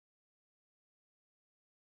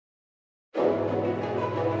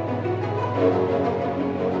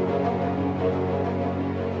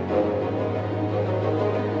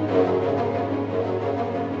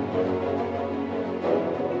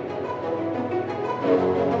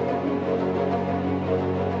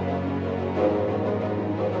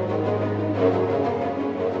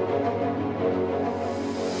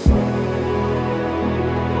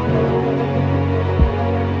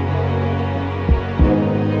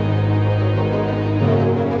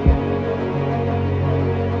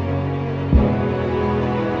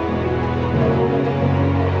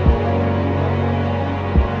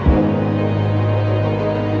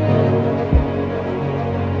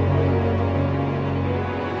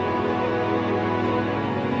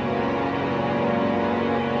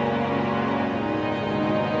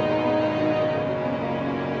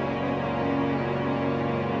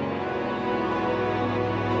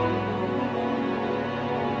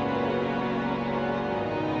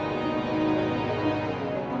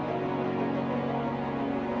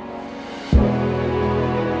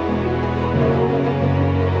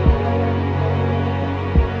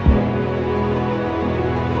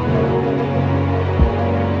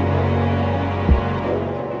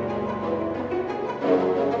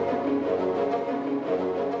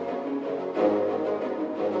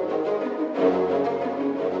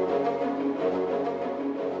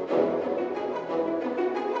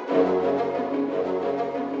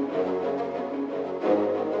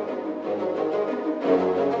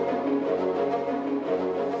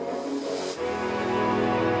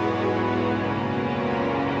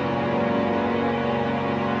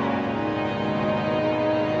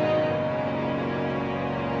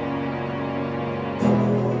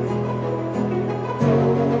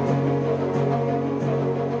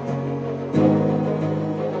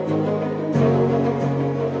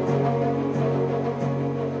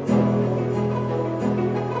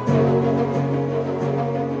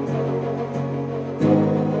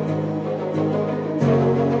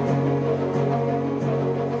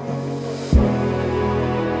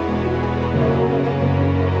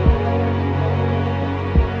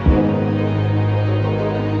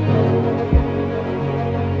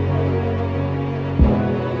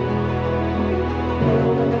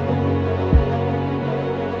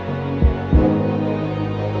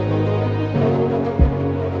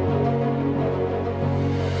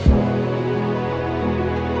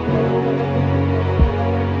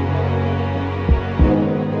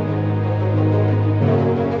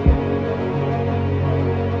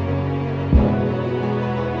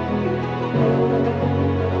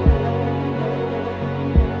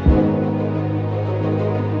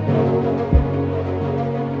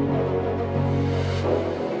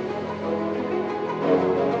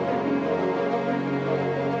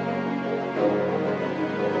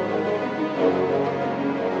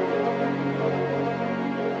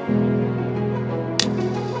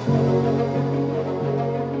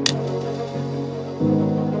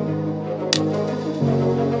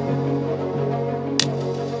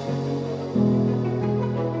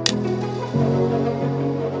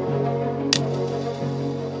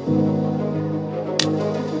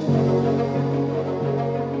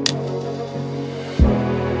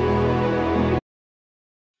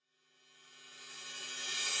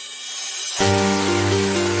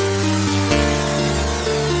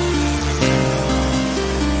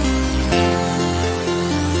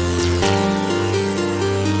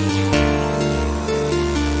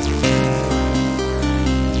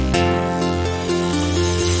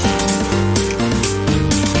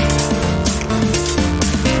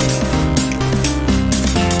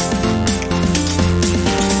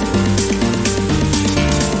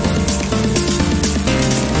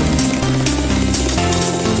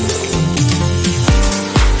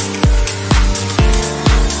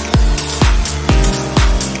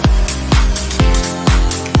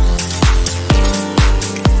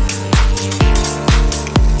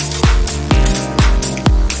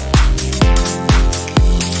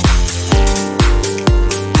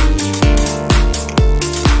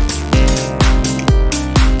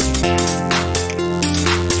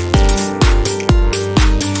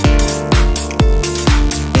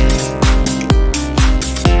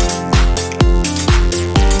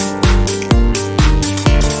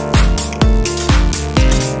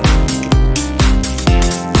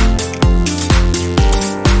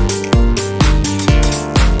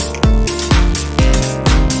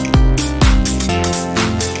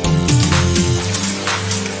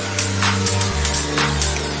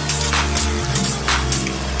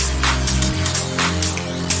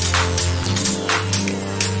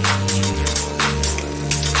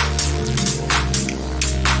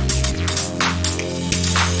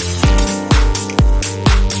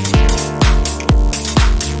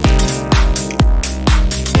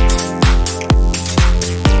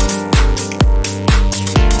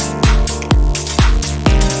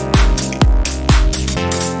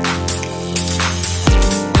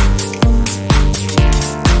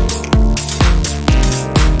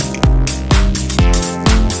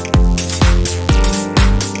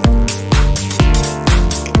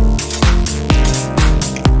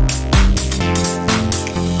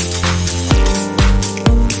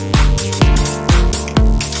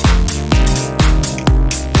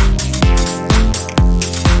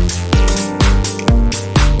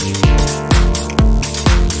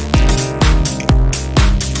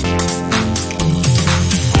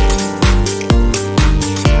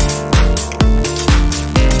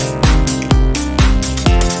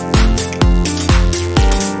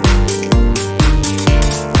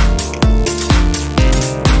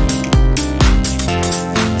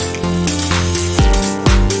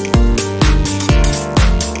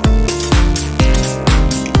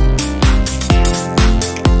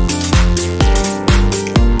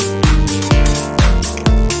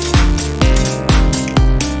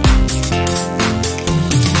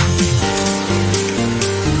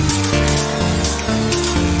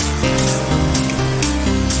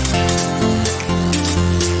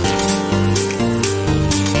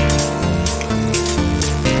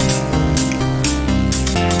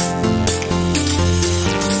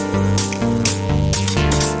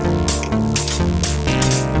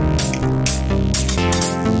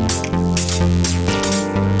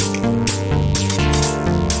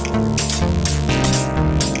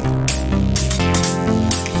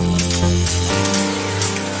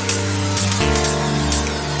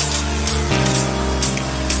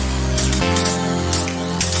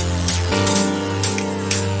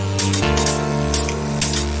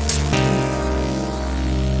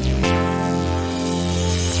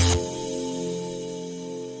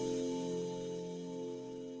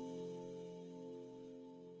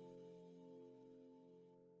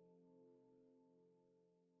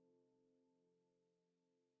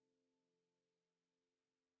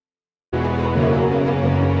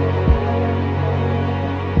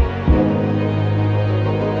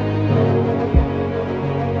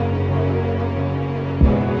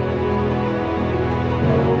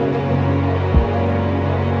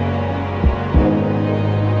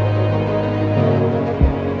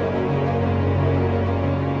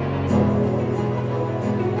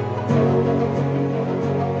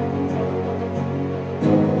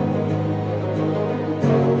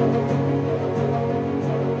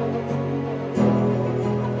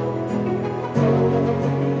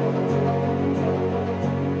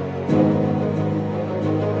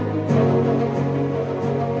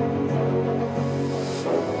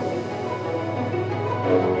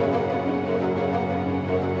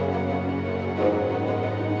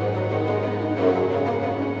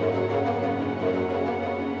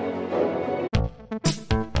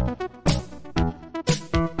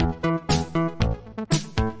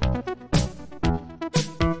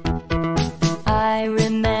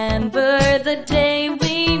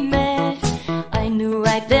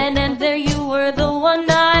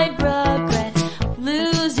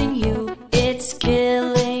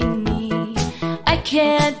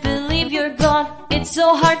can't believe you're gone. It's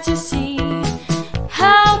so hard to see.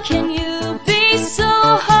 How can you be so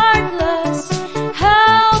heartless?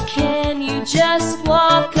 How can you just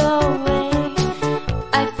walk away?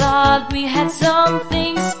 I thought we had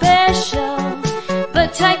something special,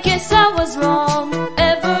 but I guess I was wrong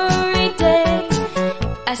every day.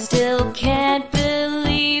 I still can't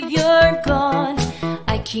believe you're gone.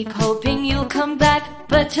 I keep hoping you'll come back,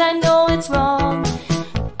 but I know it's wrong.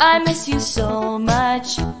 I miss you so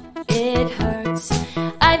much, it hurts.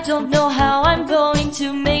 I don't know how I'm going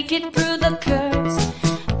to make it through the curves.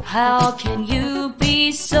 How can you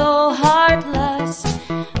be so heartless?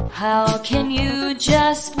 How can you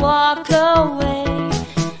just walk away?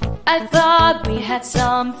 I thought we had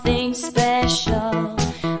something special,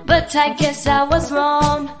 but I guess I was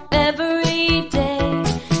wrong every day.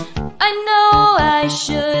 I know I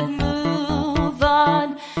should move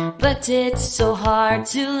on, but it's so hard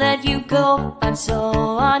to let you go. I'm so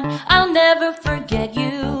on. I'll never forget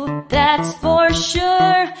you, that's for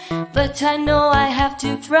sure. But I know I have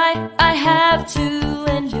to try, I have to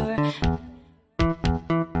endure.